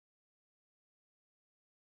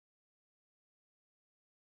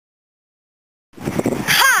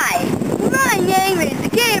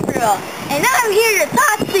and I'm here to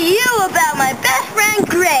talk to you about my best friend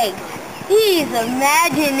Greg. He's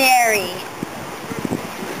imaginary.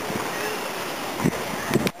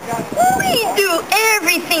 We do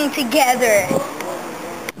everything together.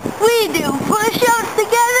 We do push-ups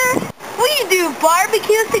together. We do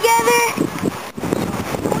barbecues together.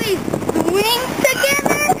 We swing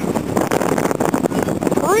together.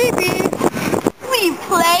 We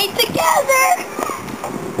play together.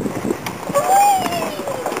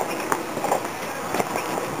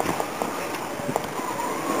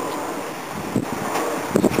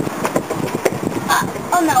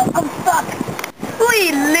 Oh no, I'm stuck.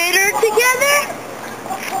 We litter together.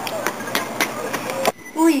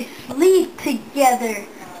 We sleep together.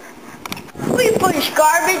 We push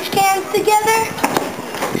garbage cans together.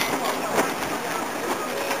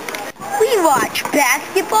 We watch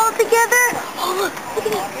basketball together. Oh look at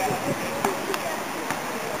it.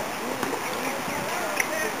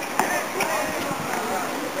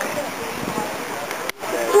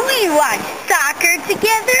 We watch soccer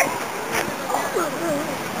together.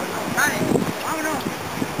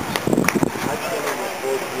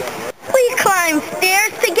 We climb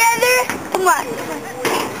stairs together. Come on.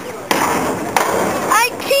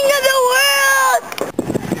 I'm king of the world.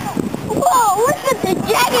 Whoa, look at the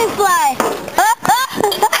dragonfly.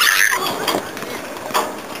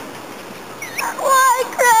 Why,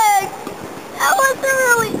 Craig? That wasn't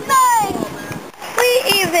really nice. We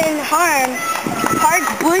even harm park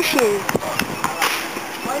bushes.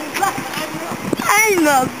 I'm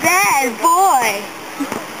a bad boy.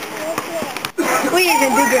 We even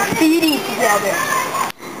do graffiti together.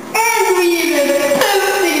 And we even poop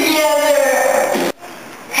together.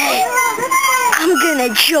 Hey, I'm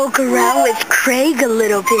gonna joke around with Craig a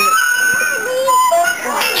little bit.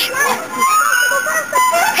 Watch.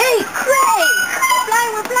 Hey, Craig!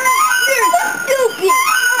 You're stupid!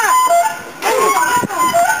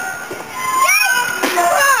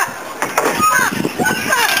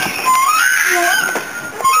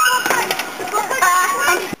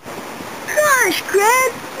 Gosh,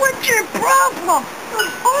 Greg, what's your problem? It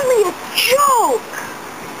was only a joke.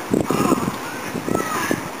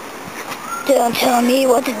 Don't tell me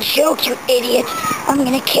what's a joke, you idiot. I'm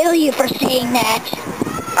gonna kill you for saying that.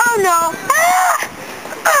 Oh no.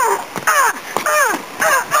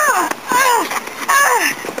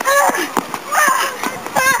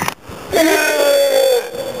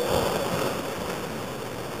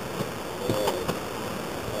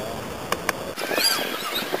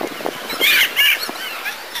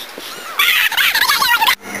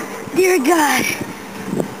 Dear God,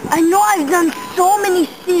 I know I've done so many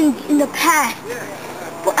sins in the past,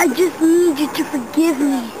 but I just need you to forgive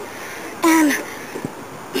me. And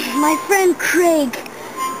my friend Craig,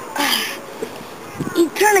 he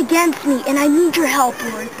turned against me, and I need your help,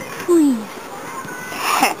 Lord. Please.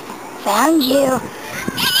 Found you.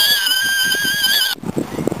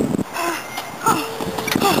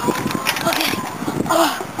 Okay.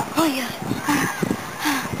 Oh yeah.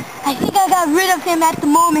 I think I got rid of him at the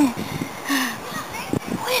moment.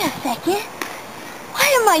 Wait a second. Why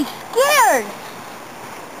am I scared?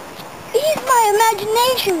 He's my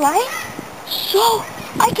imagination, right? So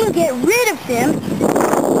I can get rid of him.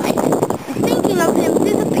 Thinking of him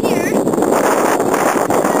disappeared.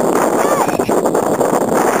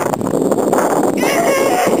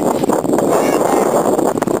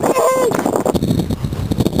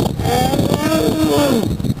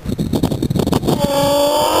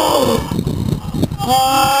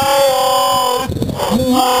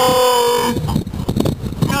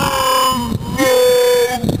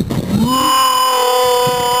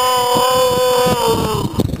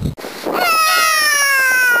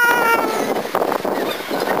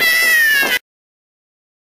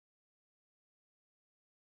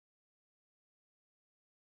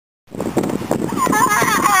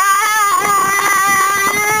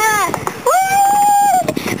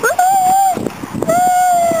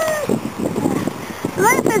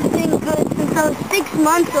 Life has been good since those 6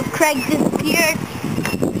 months of Craig disappeared.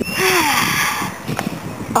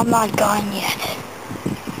 I'm not gone yet.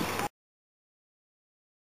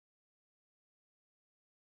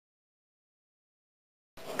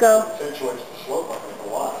 Go.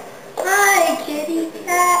 Hi, kitty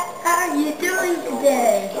cat. How are you doing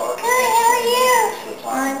today? Hi, how are you?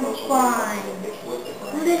 I'm fine.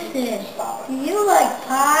 Listen, do you like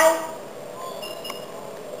pie?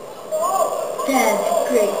 That's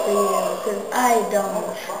great for you, because I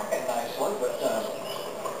don't.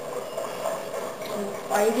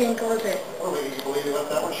 Are you getting closer? Well, maybe you believe you left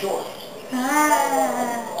that one short.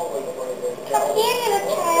 Ah. Come here,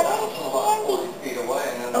 little child. Candy.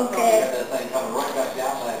 Okay.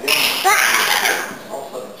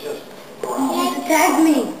 attacked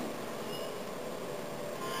me.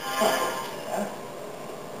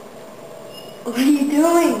 What are you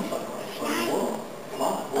doing?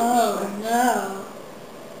 Oh no.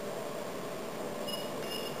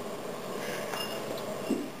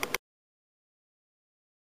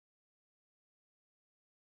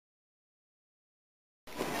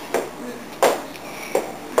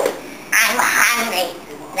 I'm hungry.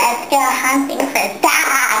 Let's go hunting for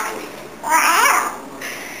dogs. Wow.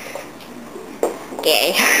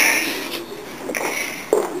 Okay.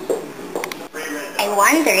 I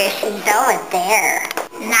wonder if she's over there.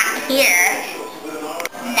 Not here.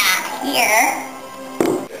 Not here.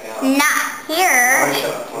 Not here.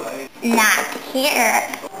 Not here.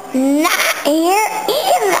 Not here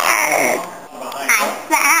either. I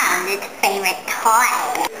found its favorite toy.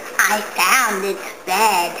 I found its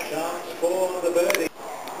bed.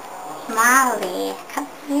 Molly, come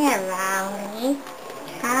here, Molly.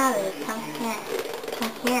 Molly, come here.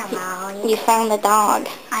 Come here, Molly. You found the dog.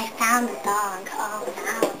 I found the dog. Oh,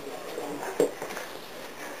 no.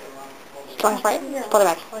 Going for it? Pull it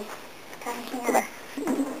back. Come here.